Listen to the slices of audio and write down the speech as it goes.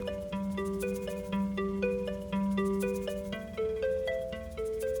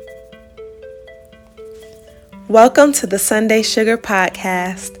Welcome to the Sunday Sugar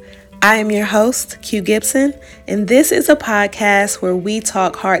Podcast. I am your host, Q Gibson, and this is a podcast where we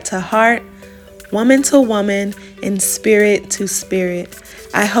talk heart to heart, woman to woman, and spirit to spirit.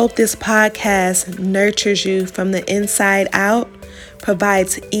 I hope this podcast nurtures you from the inside out,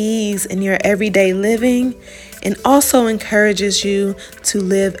 provides ease in your everyday living, and also encourages you to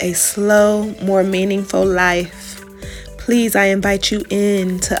live a slow, more meaningful life. Please, I invite you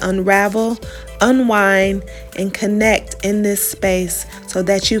in to unravel, unwind, and connect in this space so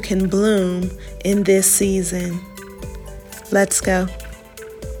that you can bloom in this season. Let's go.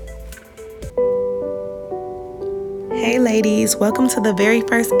 Hey ladies, welcome to the very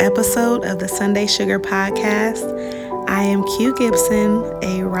first episode of the Sunday Sugar Podcast. I am Q Gibson,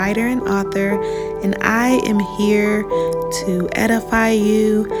 a writer and author, and I am here to edify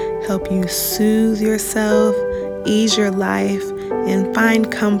you, help you soothe yourself, ease your life, and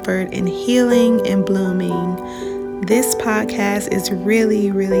find comfort in healing and blooming. This podcast is really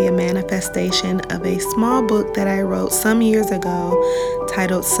a manifestation of a small book that I wrote some years ago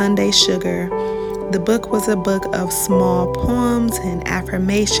titled Sunday Sugar. The book was a book of small poems and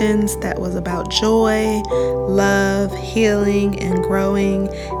affirmations that was about joy, love, healing, and growing.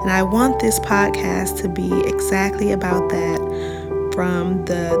 And I want this podcast to be exactly about that. From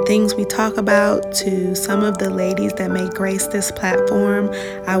the things we talk about to some of the ladies that may grace this platform,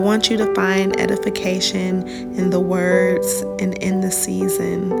 I want you to find edification in the words and in the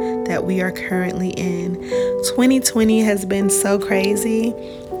season that we are currently in. 2020 has been so crazy.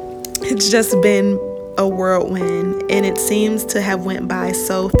 It's just been a whirlwind, and it seems to have went by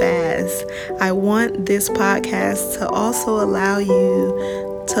so fast. I want this podcast to also allow you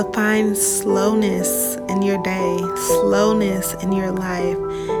to find slowness in your day, slowness in your life,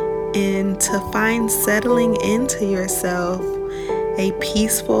 and to find settling into yourself a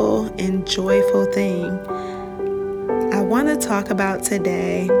peaceful and joyful thing. I want to talk about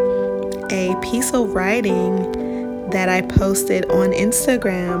today a piece of writing that I posted on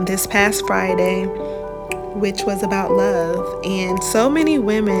Instagram this past Friday, which was about love. And so many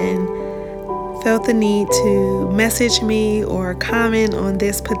women felt the need to message me or comment on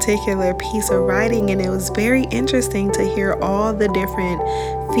this particular piece of writing, and it was very interesting to hear all the different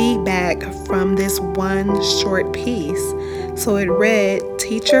feedback from this one short piece. So it read,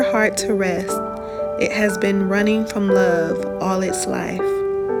 "Teach your heart to rest. It has been running from love all its life."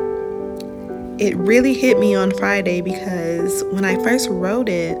 It really hit me on Friday because when I first wrote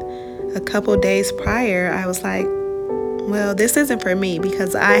it a couple days prior, I was like, well, this isn't for me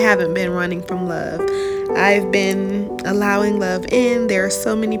because I haven't been running from love. I've been allowing love in. There are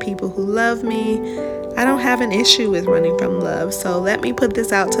so many people who love me. I don't have an issue with running from love. So let me put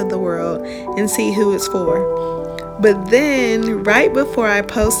this out to the world and see who it's for. But then right before I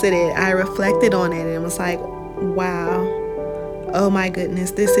posted it, I reflected on it and was like, wow, oh my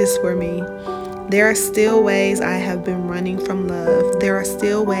goodness, this is for me. There are still ways I have been running from love. There are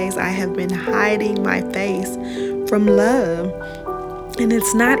still ways I have been hiding my face from love. And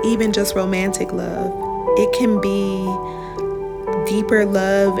it's not even just romantic love. It can be deeper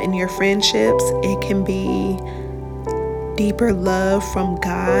love in your friendships. It can be deeper love from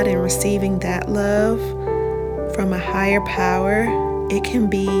God and receiving that love from a higher power. It can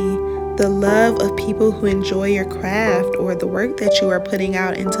be the love of people who enjoy your craft or the work that you are putting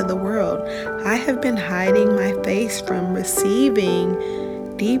out into the world. I have been hiding my face from receiving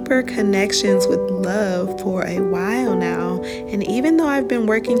deeper connections with love for a while now. And even though I've been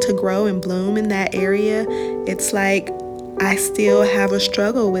working to grow and bloom in that area, it's like I still have a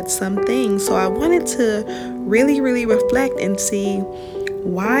struggle with some things. So I wanted to really reflect and see,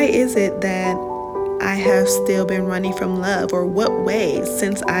 why is it that I have still been running from love, or what ways,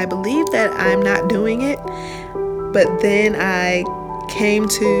 since I believe that I'm not doing it, but then I came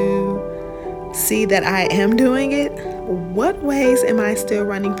to see that I am doing it. What ways am I still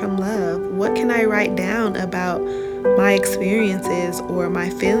running from love? What can I write down about my experiences or my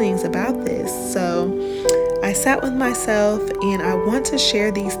feelings about this? So I sat with myself, and I want to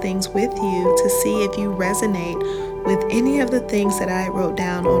share these things with you to see if you resonate with any of the things that I wrote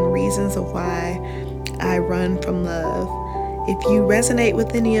down on reasons of why I run from love. If you resonate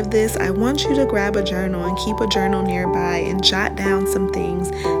with any of this, I want you to grab a journal and keep a journal nearby and jot down some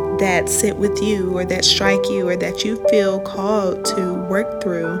things that sit with you or that strike you or that you feel called to work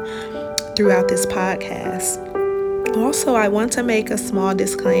throughout this podcast. Also, I want to make a small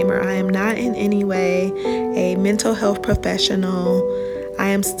disclaimer. I am not in any way a mental health professional. I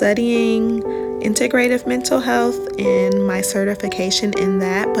am studying integrative mental health and my certification in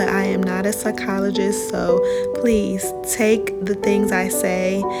that, but I am not a psychologist, so please take the things I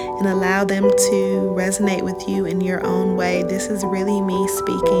say and allow them to resonate with you in your own way. This is really me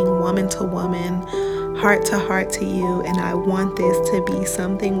speaking woman to woman, heart to you, and I want this to be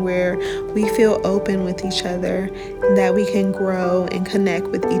something where we feel open with each other and that we can grow and connect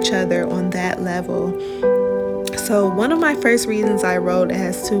with each other on that level. So one of my first reasons I wrote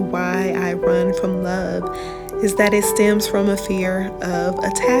as to why I run from love is that it stems from a fear of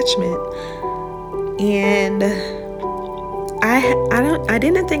attachment. And I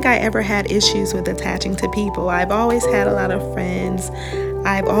didn't think I ever had issues with attaching to people. I've always had a lot of friends.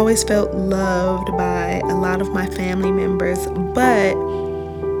 I've always felt loved by a lot of my family members, but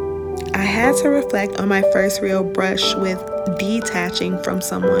I had to reflect on my first real brush with detaching from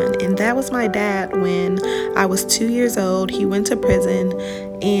someone, and that was my dad. When I was 2 years old, he went to prison,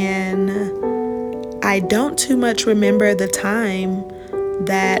 and I don't too much remember the time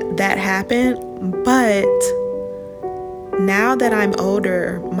that happened, but now that I'm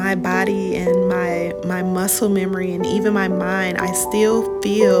older, my body and my muscle memory and even my mind, I still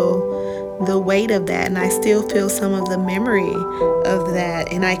feel the weight of that, and I still feel some of the memory of that,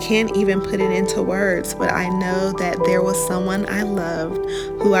 and I can't even put it into words, but I know that there was someone I loved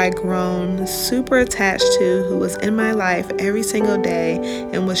who I grown super attached to, who was in my life every single day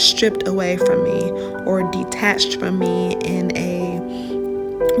and was stripped away from me or detached from me in a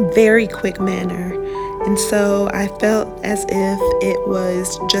very quick manner. And so I felt as if it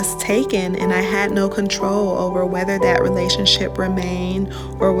was just taken, and I had no control over whether that relationship remained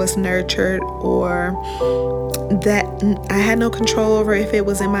or was nurtured, or that I had no control over if it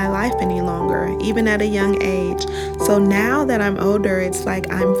was in my life any longer, even at a young age. So now that I'm older, it's like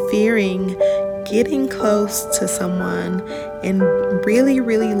I'm fearing getting close to someone and really,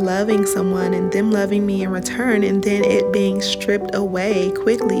 really loving someone and them loving me in return, and then it being stripped away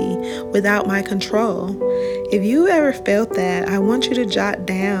quickly without my control. If you ever felt that, I want you to jot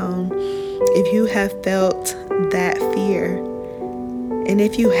down if you have felt that fear. And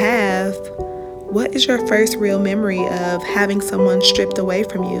if you have, what is your first real memory of having someone stripped away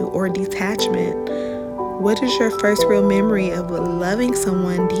from you or detachment? What is your first real memory of loving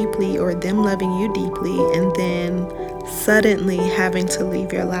someone deeply or them loving you deeply and then suddenly having to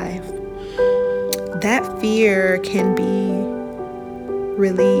leave your life? That fear can be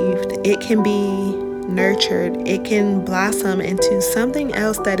relieved. It can be nurtured. It can blossom into something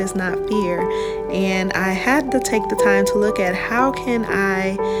else that is not fear. And I had to take the time to look at how can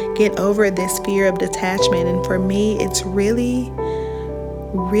I get over this fear of detachment. And for me, it's really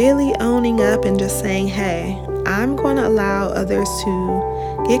owning up and just saying, hey, I'm going to allow others to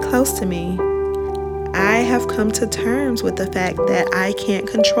get close to me. I have come to terms with the fact that I can't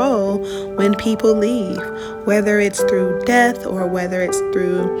control when people leave, whether it's through death or whether it's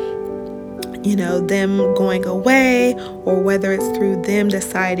through them going away, or whether it's through them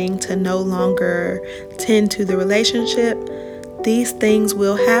deciding to no longer tend to the relationship. These things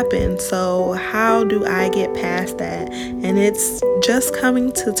will happen. So how do I get past that? And it's just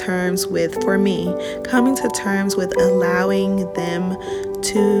coming to terms with allowing them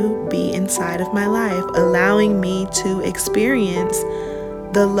to be inside of my life, allowing me to experience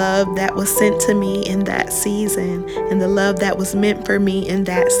the love that was sent to me in that season and the love that was meant for me in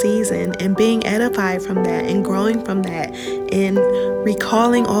that season, and being edified from that and growing from that and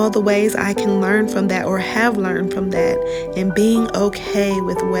recalling all the ways I can learn from that or have learned from that, and being okay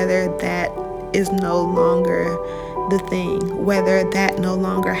with whether that is no longer the thing, whether that no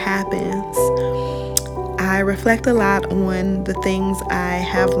longer happens. I reflect a lot on the things I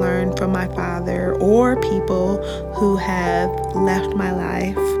have learned from my father or people who have left my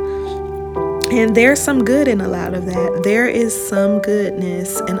life. And there's some good in a lot of that. There is some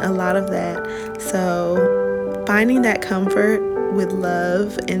goodness in a lot of that. So finding that comfort with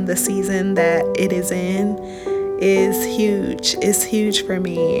love in the season that it is in is huge. It's huge for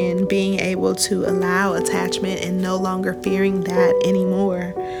me, and being able to allow attachment and no longer fearing that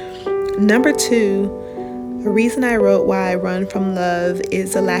anymore. Number 2, the reason I wrote why I run from love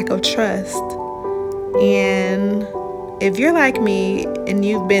is a lack of trust. And if you're like me and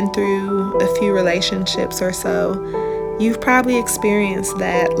you've been through a few relationships or so, you've probably experienced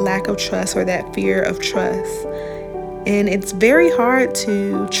that lack of trust or that fear of trust. And it's very hard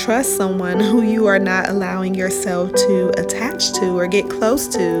to trust someone who you are not allowing yourself to attach to or get close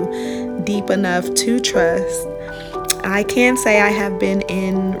to deep enough to trust. I can say I have been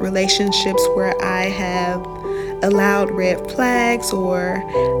in relationships where I have allowed red flags, or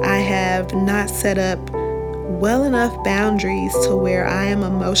I have not set up well enough boundaries to where I am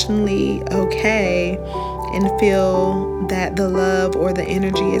emotionally okay and feel that the love or the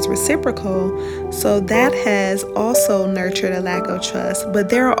energy is reciprocal. So that has also nurtured a lack of trust. But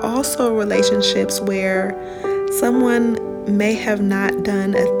there are also relationships where someone may have not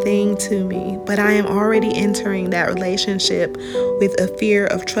done a thing to me, but I am already entering that relationship with a fear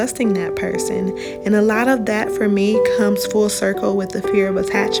of trusting that person. And a lot of that for me comes full circle with the fear of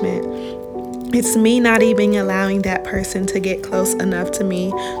attachment. It's me not even allowing that person to get close enough to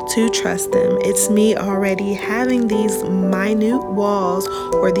me to trust them. It's me already having these minute walls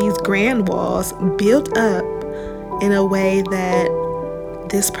or these grand walls built up in a way that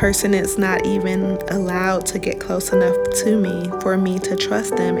this person is not even allowed to get close enough to me for me to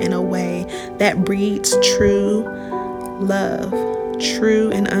trust them in a way that breeds true love,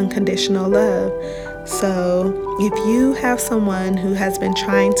 true and unconditional love. So if you have someone who has been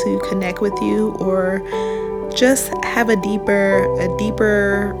trying to connect with you or just have a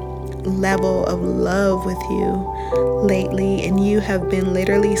deeper level of love with you lately, and you have been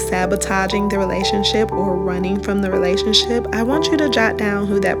literally sabotaging the relationship or running from the relationship, I want you to jot down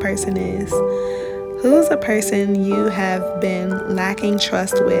who that person is. Who is a person you have been lacking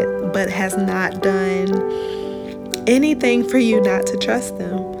trust with but has not done anything for you not to trust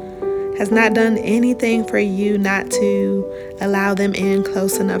them? Has not done anything for you not to allow them in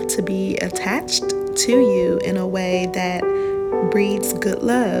close enough to be attached to you in a way that breeds good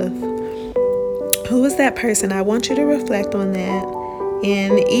love? Who is that person? I want you to reflect on that.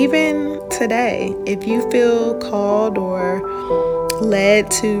 And even today, if you feel called or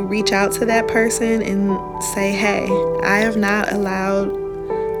led to reach out to that person and say, hey, I have not allowed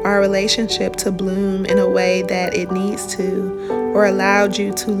our relationship to bloom in a way that it needs to, or allowed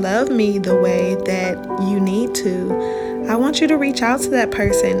you to love me the way that you need to, I want you to reach out to that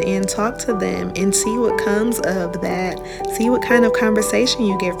person and talk to them and see what comes of that. See what kind of conversation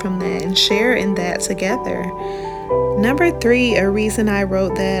you get from that and share in that together. Number 3, a reason I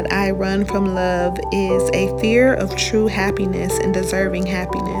wrote that I run from love is a fear of true happiness and deserving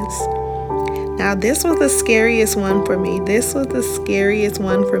happiness. Now, this was the scariest one for me. Because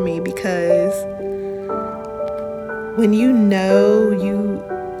when you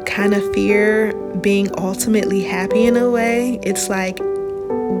kind of fear being ultimately happy in a way, it's like,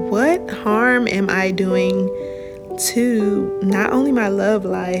 what harm am I doing to not only my love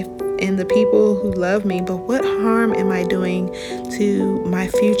life and the people who love me, but what harm am I doing to my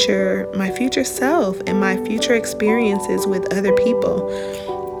future self and my future experiences with other people?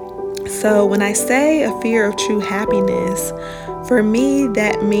 So when I say a fear of true happiness, for me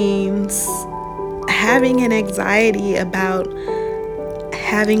that means having an anxiety about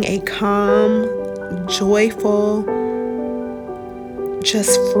having a calm, joyful,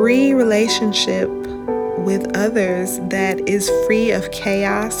 just free relationship with others that is free of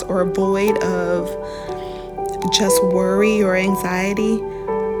chaos or void of just worry or anxiety.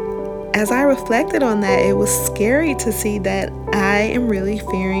 As I reflected on that, it was scary to see that I am really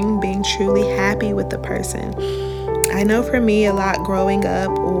fearing being truly happy with the person. I know for me, a lot growing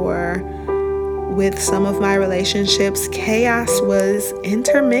up or with some of my relationships, chaos was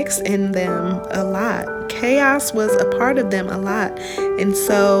intermixed in them a lot. Chaos was a part of them a lot. And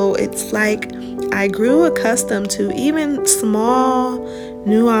so it's like I grew accustomed to even small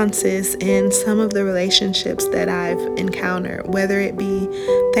nuances in some of the relationships that I've encountered, whether it be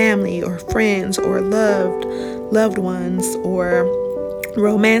family or friends or loved ones or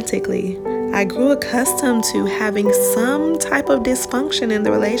romantically. I grew accustomed to having some type of dysfunction in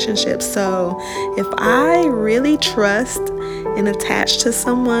the relationship. So if I really trust and attach to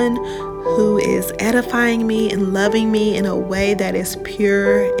someone who is edifying me and loving me in a way that is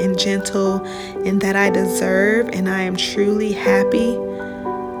pure and gentle and that I deserve and I am truly happy,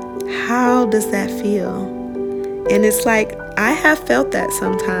 how does that feel? And it's like I have felt that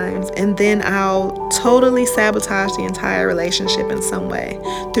sometimes, and then I'll totally sabotage the entire relationship in some way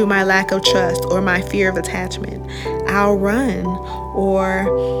through my lack of trust or my fear of attachment. I'll run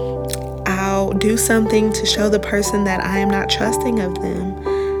or I'll do something to show the person that I am not trusting of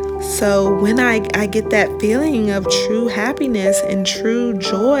them. So when I get that feeling of true happiness and true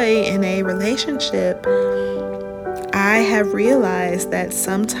joy in a relationship, I have realized that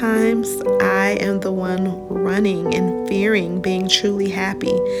sometimes I am the one running and fearing being truly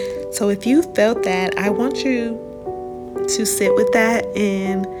happy. So if you felt that, I want you to sit with that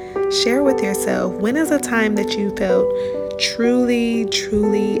and share with yourself, when is a time that you felt truly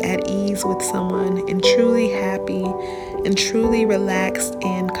at ease with someone and truly happy and truly relaxed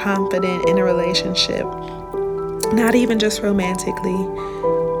and confident in a relationship? Not even just romantically,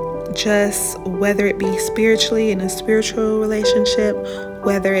 just whether it be spiritually in a spiritual relationship,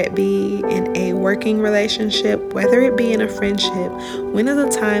 whether it be in a working relationship, whether it be in a friendship, when is the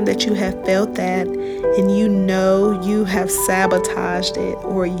time that you have felt that and you know you have sabotaged it,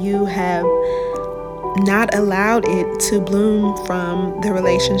 or you have not allowed it to bloom from the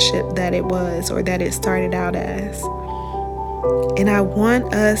relationship that it was or that it started out as? And I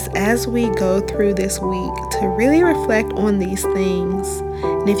want us, as we go through this week, to really reflect on these things.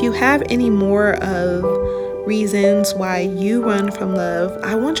 And if you have any more of reasons why you run from love,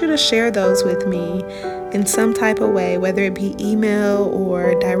 I want you to share those with me in some type of way, whether it be email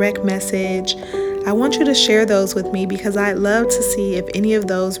or direct message. I want you to share those with me because I'd love to see if any of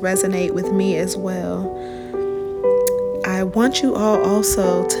those resonate with me as well. I want you all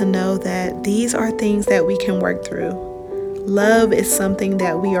also to know that these are things that we can work through. Love is something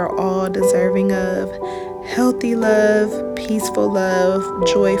that we are all deserving of. Healthy love, peaceful love,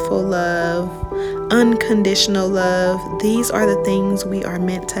 joyful love, unconditional love. These are the things we are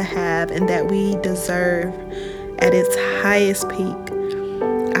meant to have and that we deserve at its highest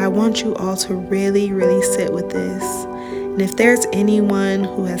peak. I want you all to really, really sit with this. And if there's anyone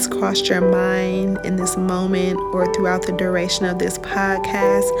who has crossed your mind in this moment or throughout the duration of this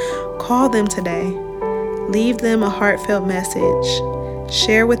podcast, call them today. Leave them a heartfelt message.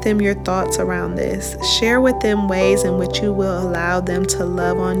 Share with them your thoughts around this. Share with them ways in which you will allow them to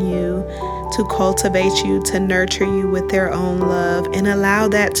love on you, to cultivate you, to nurture you with their own love, and allow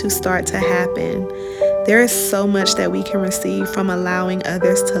that to start to happen. There is so much that we can receive from allowing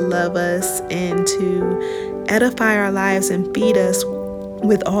others to love us and to edify our lives and feed us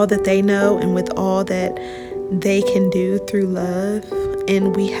with all that they know and with all that they can do through love.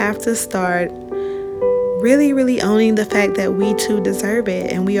 And we have to start really, really owning the fact that we too deserve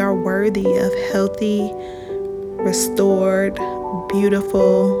it and we are worthy of healthy, restored,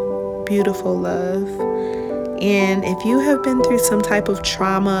 beautiful, beautiful love. And if you have been through some type of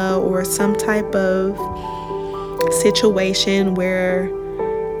trauma or some type of situation where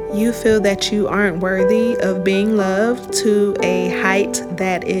you feel that you aren't worthy of being loved to a height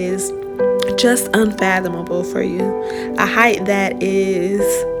that is just unfathomable for you, a height that is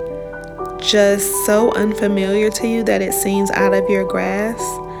just so unfamiliar to you that it seems out of your grasp,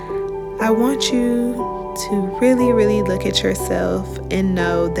 I want you to really, really look at yourself and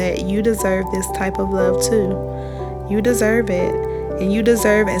know that you deserve this type of love too. You deserve it, and you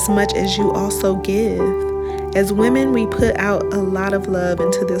deserve as much as you also give. As women, we put out a lot of love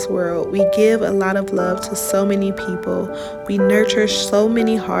into this world. We give a lot of love to so many people. We nurture so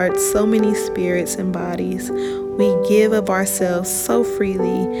many hearts, so many spirits and bodies. We give of ourselves so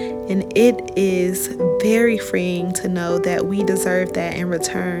freely, and it is very freeing to know that we deserve that in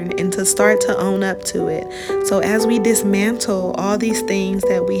return and to start to own up to it. So as we dismantle all these things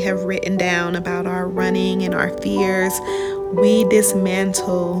that we have written down about our running and our fears, we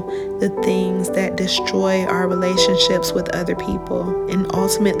dismantle the things that destroy our relationships with other people and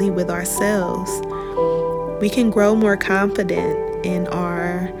ultimately with ourselves. We can grow more confident in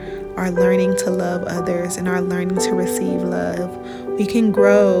our learning to love others and our learning to receive love. We can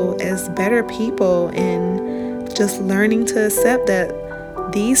grow as better people in just learning to accept that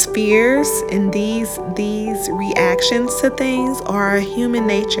these fears and these reactions to things are human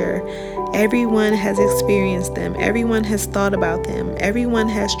nature. Everyone has experienced them. Everyone has thought about them. Everyone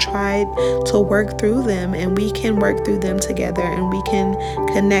has tried to work through them, and we can work through them together, and we can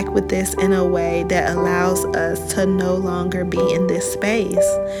connect with this in a way that allows us to no longer be in this space.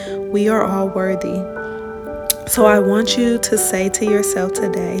 We are all worthy. So I want you to say to yourself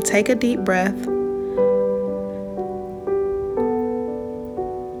today, take a deep breath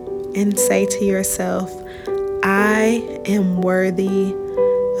and say to yourself, I am worthy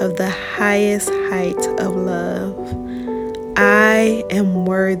of the highest height of love. I am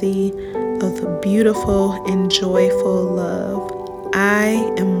worthy of beautiful and joyful love.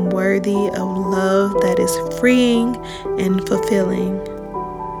 I am worthy of love that is freeing and fulfilling.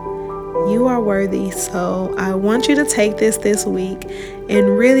 You are worthy. So I want you to take this week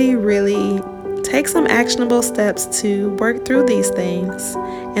and really, really take some actionable steps to work through these things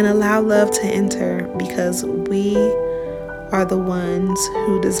and allow love to enter, because we are the ones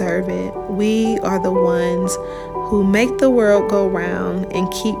who deserve it. We are the ones who make the world go round and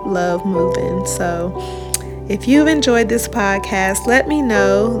keep love moving. So If you've enjoyed this podcast, let me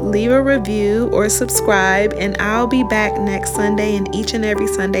know, leave a review or subscribe, and I'll be back next Sunday and each and every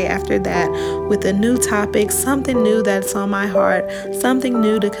Sunday after that with a new topic, something new that's on my heart, something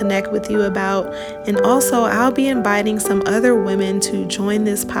new to connect with you about. And also, I'll be inviting some other women to join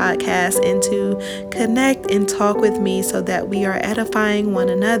this podcast and to connect and talk with me so that we are edifying one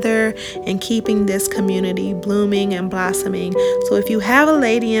another and keeping this community blooming and blossoming. So if you have a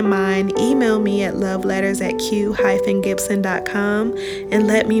lady in mind, email me at loveletters@q-gibson.com and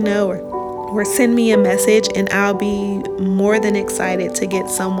let me know, or send me a message, and I'll be more than excited to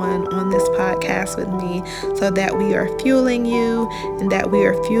get someone on this podcast with me so that we are fueling you and that we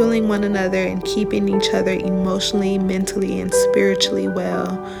are fueling one another and keeping each other emotionally, mentally, and spiritually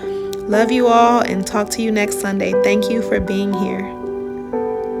well. Love you all and talk to you next Sunday. Thank you for being here.